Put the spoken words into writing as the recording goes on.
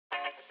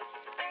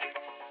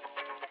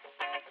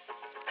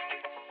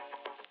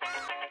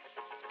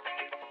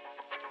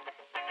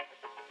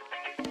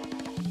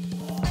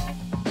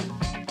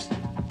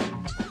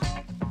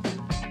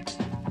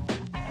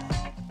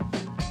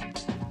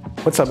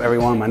What's up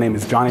everyone, my name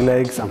is Johnny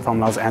Leggz. I'm from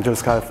Los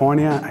Angeles,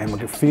 California. I am a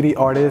graffiti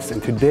artist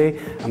and today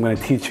I'm going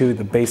to teach you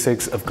the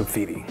basics of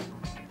graffiti.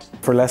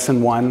 For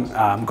lesson 1,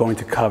 I'm going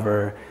to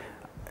cover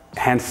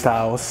hand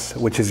styles,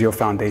 which is your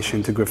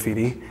foundation to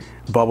graffiti,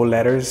 bubble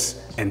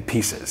letters, and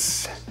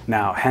pieces.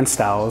 Now, hand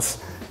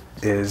styles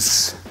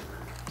is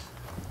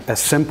as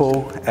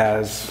simple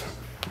as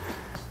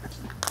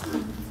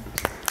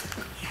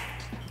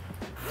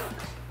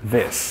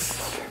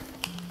this.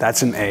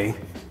 That's an A,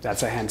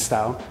 that's a hand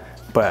style.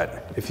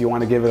 But if you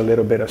want to give it a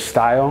little bit of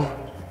style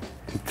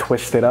and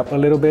twist it up a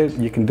little bit,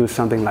 you can do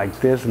something like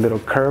this, a little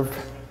curve.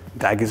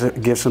 That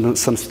gives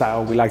some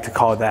style. We like to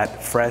call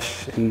that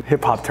fresh in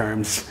hip hop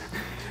terms.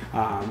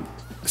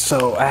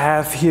 So I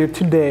have here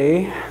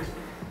today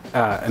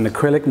an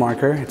acrylic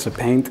marker. It's a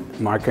paint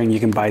marker and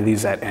you can buy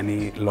these at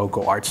any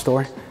local art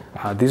store.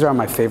 These are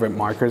my favorite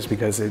markers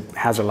because it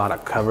has a lot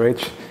of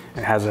coverage.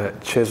 It has a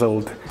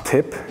chiseled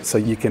tip, so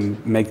you can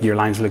make your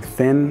lines look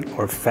thin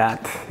or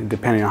fat,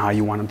 depending on how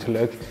you want them to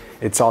look.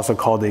 It's also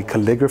called a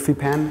calligraphy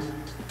pen,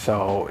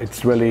 so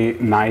it's really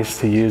nice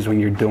to use when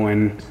you're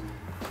doing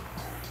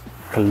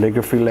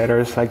calligraphy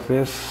letters like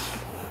this.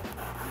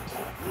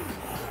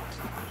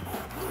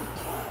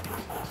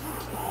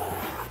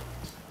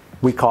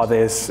 We call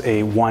this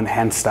a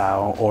one-hand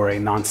style or a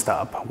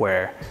non-stop,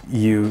 where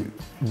you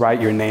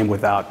write your name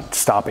without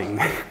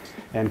stopping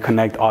and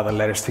connect all the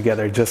letters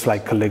together, just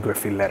like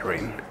calligraphy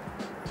lettering.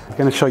 I'm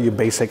gonna show you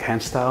basic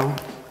hand style.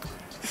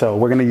 So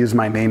we're gonna use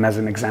my name as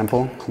an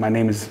example. My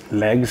name is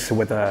Leggz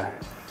with a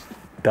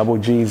double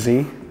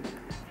G-Z.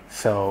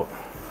 So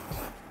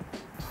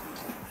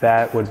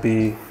that would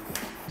be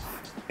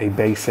a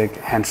basic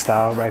hand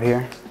style right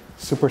here.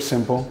 Super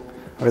simple.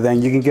 Or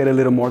then you can get a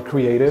little more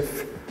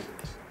creative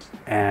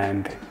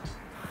and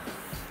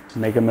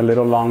make them a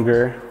little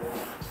longer,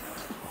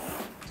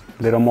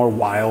 a little more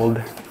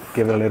wild,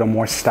 give it a little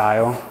more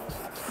style.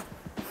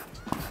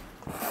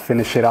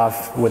 Finish it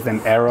off with an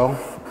arrow.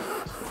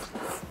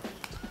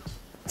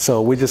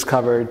 So we just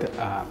covered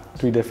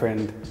 3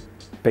 different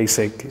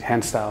basic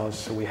hand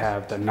styles. We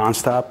have the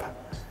non-stop,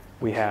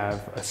 we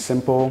have a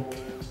simple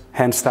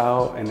hand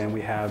style, and then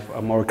we have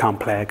a more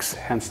complex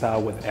hand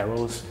style with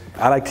arrows.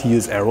 I like to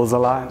use arrows a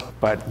lot,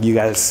 but you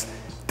guys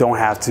don't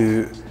have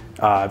to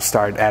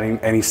start adding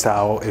any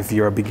style if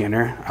you're a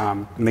beginner.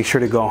 Make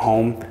sure to go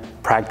home,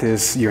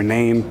 practice your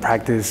name,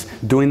 practice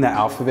doing the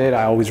alphabet.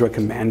 I always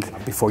recommend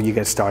before you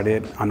get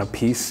started on a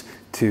piece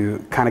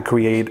to kind of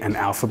create an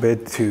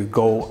alphabet to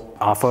go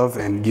off of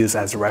and use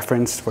as a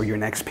reference for your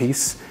next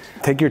piece.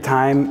 Take your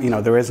time,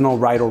 there is no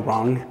right or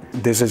wrong.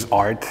 This is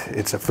art,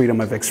 it's a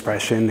freedom of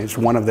expression. It's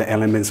one of the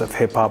elements of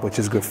hip hop, which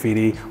is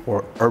graffiti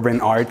or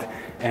urban art.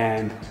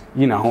 And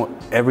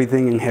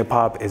everything in hip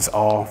hop is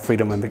all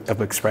freedom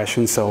of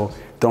expression. So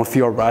don't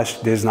feel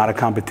rushed, there's not a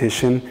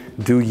competition.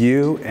 Do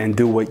you and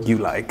do what you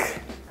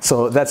like.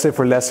 So that's it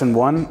for lesson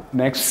 1.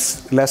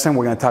 Next lesson,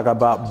 we're gonna talk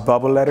about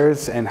bubble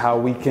letters and how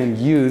we can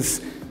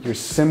use your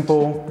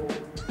simple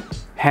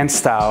hand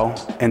style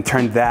and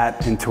turn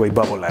that into a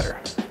bubble letter.